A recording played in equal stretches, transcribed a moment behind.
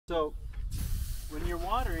So when you're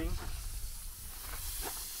watering,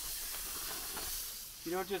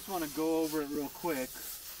 you don't just want to go over it real quick.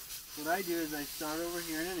 What I do is I start over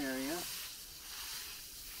here in an area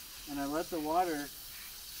and I let the water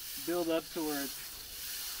build up to where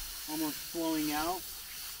it's almost flowing out,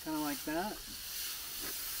 kind of like that.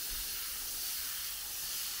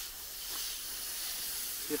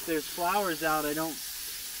 If there's flowers out, I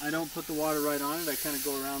don't put the water right on it. I kind of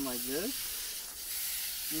go around like this,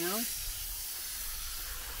 you know.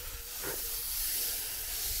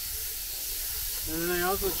 And then I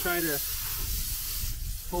also try to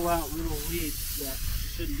pull out little weeds that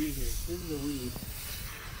shouldn't be here. This is a weed.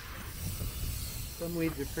 Some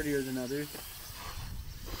weeds are prettier than others.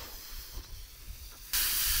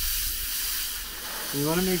 You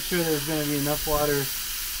want to make sure there's going to be enough water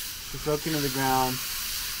to soak into the ground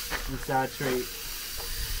and saturate.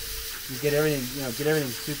 You get everything, get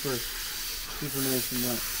everything super nice and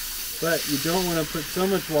wet. But you don't want to put so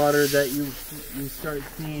much water that you start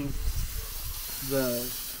seeing the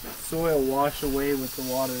soil wash away with the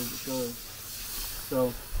water as it goes.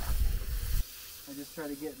 So I just try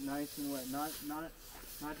to get nice and wet, not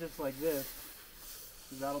just like this,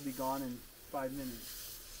 because that'll be gone in 5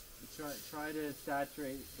 minutes. You try to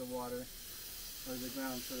saturate the water or the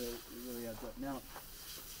ground so that it really adds up. Now,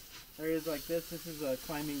 areas like this is a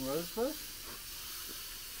climbing rose bush.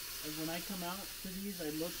 And when I come out to these, I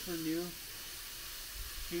look for new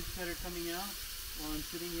shoots that are coming out while I'm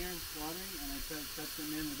sitting here watering, and I try to cut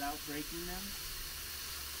them in without breaking them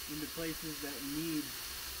into places that need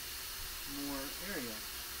more area.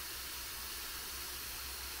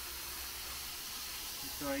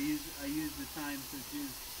 And so I use the time to do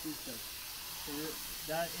stuff. So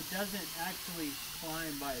that it doesn't actually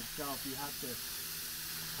climb by itself. You have to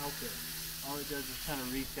help it. All it does is kind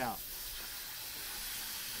of reach out.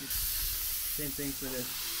 Same thing for this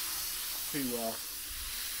tree well.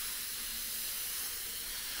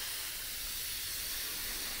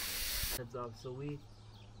 Heads off. So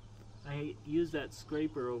I use that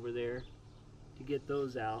scraper over there to get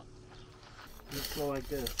those out. Just go like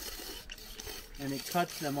this, and it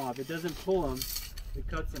cuts them off. It doesn't pull them. It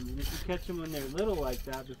cuts them. And if you catch them when they're little like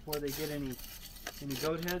that, before they get any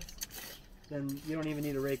goat heads, then you don't even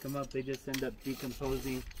need to rake them up. They just end up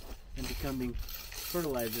decomposing and becoming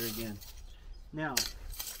fertilizer again. Now,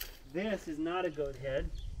 this is not a goat head.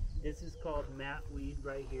 This is called matweed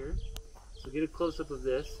right here. So get a close-up of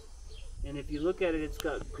this. And if you look at it, it's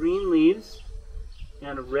got green leaves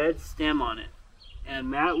and a red stem on it. And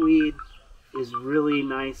matweed is really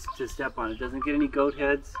nice to step on. It doesn't get any goat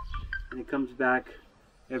heads, and it comes back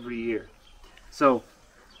every year. So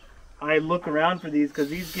I look around for these because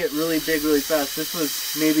these get really big really fast. This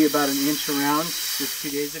was maybe about an inch around just 2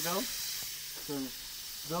 days ago. So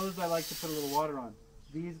those I like to put a little water on.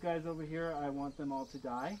 These guys over here, I want them all to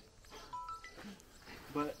die.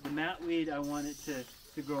 But the matweed, I want it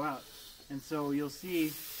to grow out. And so you'll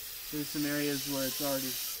see there's some areas where it's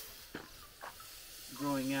already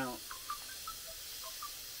growing out.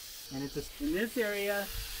 And it's in this area,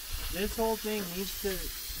 this whole thing needs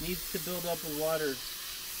to build up with water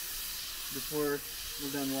before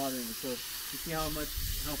we're done watering it. So you see how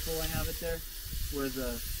full I have it there, where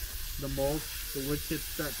the mulch, the wood chips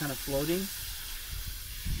start kind of floating.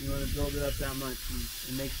 You want to build it up that much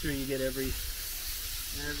and make sure you get every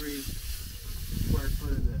square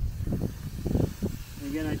foot of this. And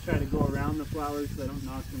again, I try to go around the flowers so I don't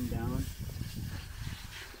knock them down.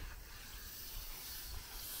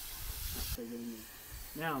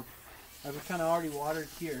 Now, I've kind of already watered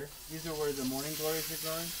here. These are where the morning glories are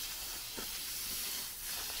growing.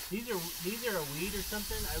 These are a weed or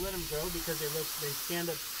something. I let them grow because they stand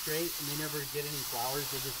up straight and they never get any flowers.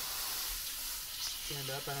 They just stand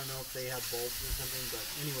up. I don't know if they have bulbs or something, but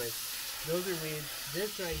anyway, those are weeds.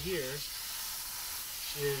 This right here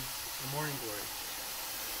is a morning glory.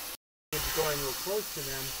 If it's going real close to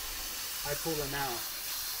them, I pull them out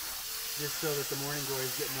just so that the morning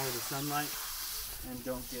glories get more of the sunlight and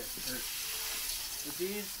don't get hurt. But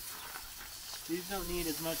these don't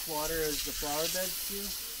need as much water as the flower beds do.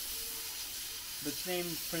 But same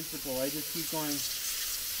principle. I just keep going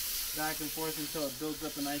back and forth until it builds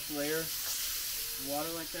up a nice layer of water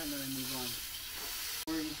like that, and then I move on.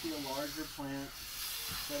 Or you see a larger plant,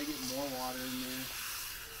 try to get more water in there.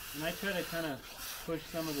 And I try to kind of push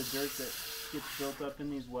some of the dirt that gets built up in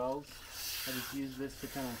these wells. I just use this to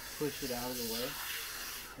kind of push it out of the way.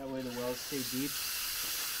 That way the wells stay deep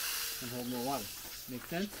and hold more water. Make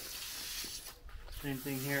sense? Same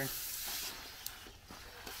thing here.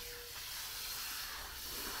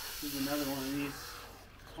 This is another one of these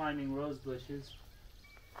climbing rose bushes.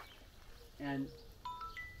 And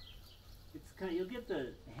you'll get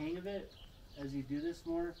the hang of it as you do this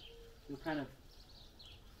more. You'll kind of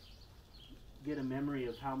get a memory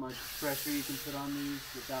of how much pressure you can put on these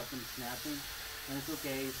without them snapping. And it's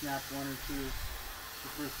okay, snap one or two the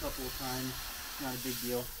first couple of times, not a big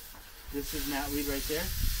deal. This is knotweed right there.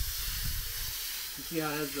 You see how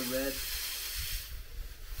it has the red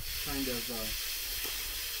kind of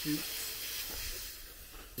shoots?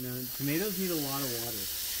 You know, tomatoes need a lot of water.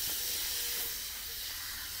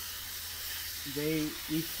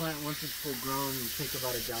 Each plant, once it's full grown, will take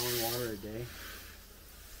about a gallon of water a day.